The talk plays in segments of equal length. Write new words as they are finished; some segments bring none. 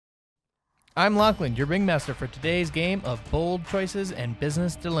I'm Lachlan, your ringmaster for today's game of bold choices and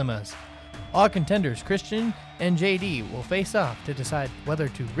business dilemmas. All contenders, Christian and JD, will face off to decide whether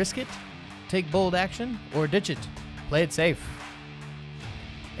to risk it, take bold action, or ditch it. Play it safe.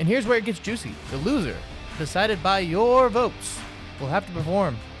 And here's where it gets juicy. The loser, decided by your votes, will have to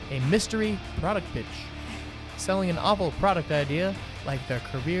perform a mystery product pitch, selling an awful product idea like their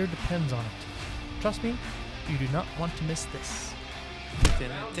career depends on it. Trust me, you do not want to miss this.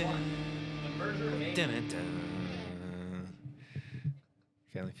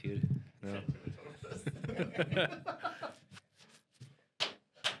 Family Feud? No.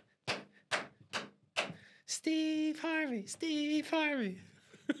 Steve Harvey.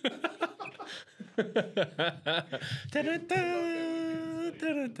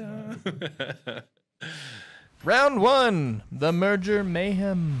 Round 1, the merger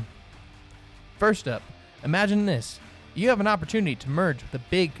mayhem. First up, imagine this. You have an opportunity to merge with a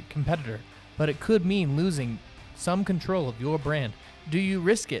big competitor, but it could mean losing some control of your brand. Do you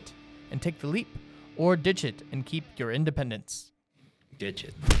risk it and take the leap, or ditch it and keep your independence? Ditch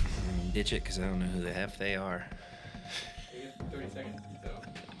it. Ditch it because I don't know who the F they are. 30 seconds.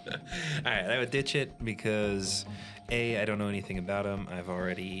 All right, I would ditch it because I don't know anything about them. I've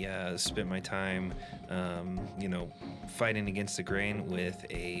already spent my time, fighting against the grain with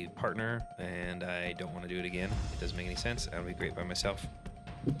a partner, and I don't want to do it again. It doesn't make any sense. I would be great by myself.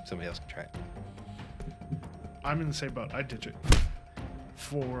 Somebody else can try it. I'm in the same boat. I'd ditch it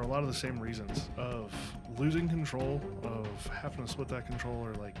for a lot of the same reasons of losing control, of having to split that control,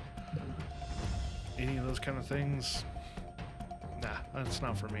 or like any of those kind of things. Nah, that's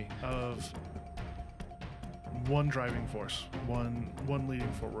not for me. Of one driving force, one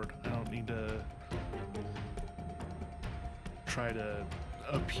leading forward. I don't need to try to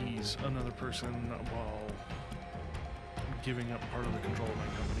appease another person while giving up part of the control of my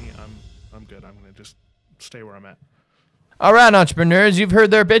company. I'm good. I'm gonna just stay where I'm at. All right, entrepreneurs, you've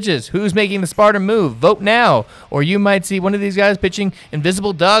heard their pitches. Who's making the smarter move? Vote now. Or you might see one of these guys pitching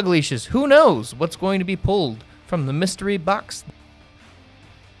invisible dog leashes. Who knows what's going to be pulled from the mystery box?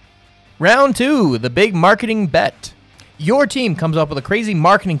 Round 2, the big marketing bet. Your team comes up with a crazy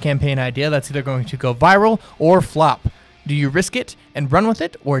marketing campaign idea that's either going to go viral or flop. Do you risk it and run with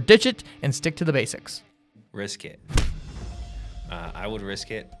it, or ditch it and stick to the basics? Risk it. I would risk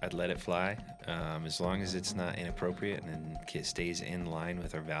it. I'd let it fly, as long as it's not inappropriate and it stays in line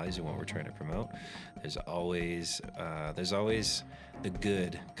with our values and what we're trying to promote. There's always the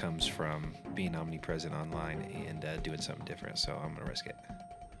good comes from being omnipresent online and doing something different. So I'm gonna risk it.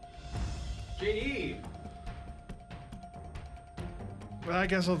 JD. Well, I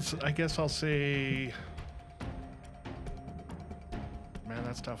guess I'll say. Man,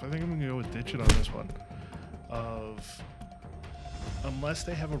 that's tough. I think I'm gonna go with ditch it on this one. Unless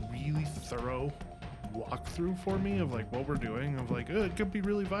they have a really thorough walkthrough for me of like what we're doing, of like, it could be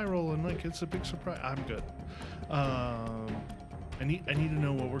really viral and like it's a big surprise. I'm good. I need to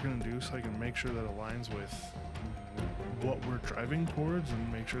know what we're gonna do so I can make sure that it aligns with what we're driving towards,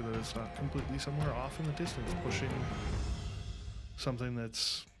 and make sure that it's not completely somewhere off in the distance, pushing something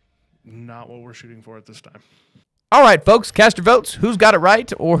that's not what we're shooting for at this time. All right, folks, cast your votes. Who's got it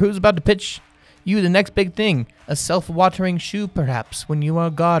right, or who's about to pitch you the next big thing? A self-watering shoe, perhaps, when you are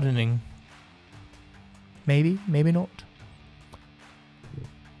gardening. Maybe, maybe not.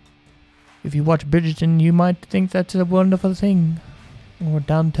 If you watch Bridgerton, you might think that's a wonderful thing. Or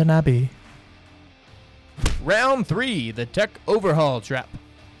Downton Abbey. Round 3, the tech overhaul trap.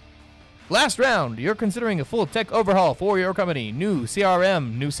 Last round, you're considering a full tech overhaul for your company. New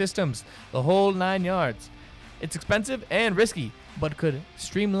CRM, new systems, the whole 9 yards. It's expensive and risky, but could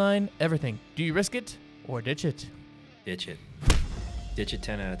streamline everything. Do you risk it or ditch it? Ditch it. Ditch it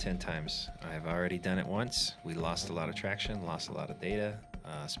 10 out of 10 times. I've already done it once. We lost a lot of traction, lost a lot of data,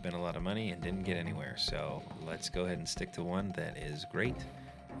 spent a lot of money, and didn't get anywhere. So let's go ahead and stick to one that is great.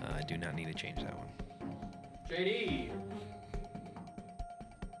 I do not need to change that one. JD.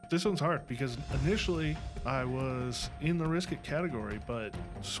 This one's hard because initially I was in the risk it category, but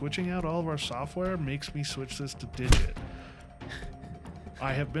switching out all of our software makes me switch this to ditch it.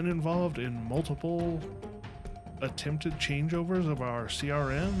 I have been involved in multiple attempted changeovers of our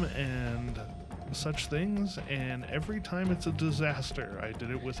CRM and such things, and every time it's a disaster. I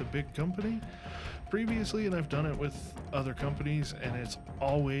did it with a big company previously, and I've done it with other companies, and it's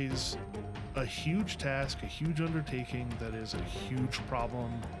always a huge task, a huge undertaking that is a huge problem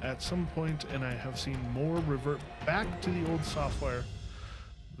at some point, and I have seen more revert back to the old software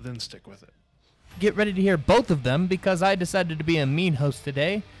than stick with it. Get ready to hear both of them because I decided to be a mean host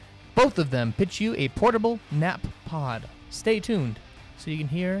today. Both of them pitch you a portable nap pod. Stay tuned. so you can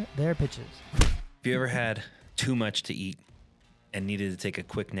hear their pitches. Have you ever had too much to eat and needed to take a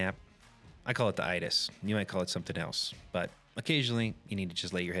quick nap? I call it the itis. You might call it something else, but occasionally you need to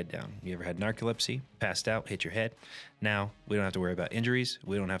just lay your head down. You ever had narcolepsy, passed out, hit your head? Now we don't have to worry about injuries.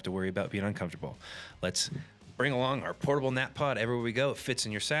 We don't have to worry about being uncomfortable. Let's bring along our portable nap pod everywhere we go. It fits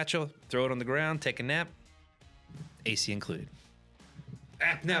in your satchel. Throw it on the ground, take a nap. AC included.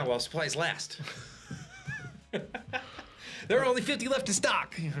 Act now while supplies last. There are only 50 left in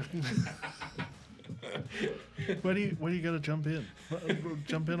stock. Why do you got to jump in?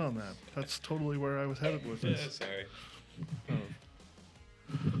 Jump in on that. That's totally where I was headed with this. Sorry.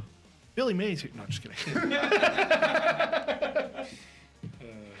 Billy Mays here. No, just kidding.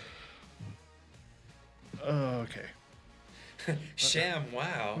 Okay. Sham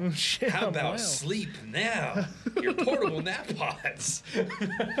wow. Sham How about wow. sleep now? Your portable nap pods.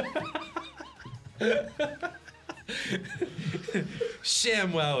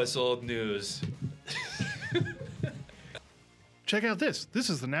 Sham wow is old news. Check out this. This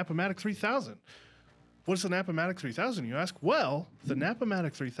is the Napomatic 3000. What's the Napomatic 3000, you ask? Well, the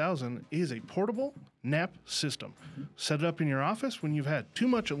Napomatic 3000 is a portable nap system. Set it up in your office when you've had too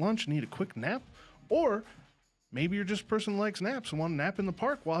much at lunch and need a quick nap, or maybe you're just a person who likes naps and want to nap in the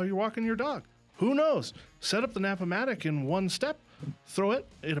park while you're walking your dog. Who knows? Set up the Napomatic in one step, throw it,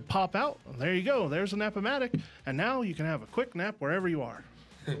 it'll pop out, and there you go. There's the Napomatic, and now you can have a quick nap wherever you are.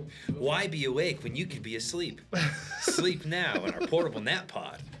 Why be awake when you could be asleep? Sleep now in our portable nap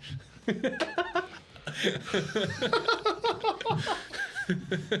pod.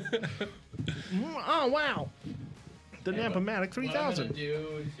 Oh, wow. The Napomatic 3000.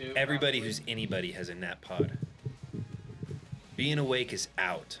 Everybody who's anybody has a nap pod. Being awake is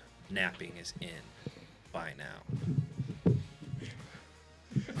out. Napping is in. Buy now.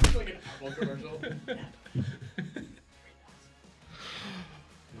 It's like an Apple commercial.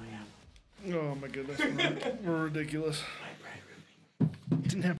 Oh, my goodness. We're ridiculous. Nap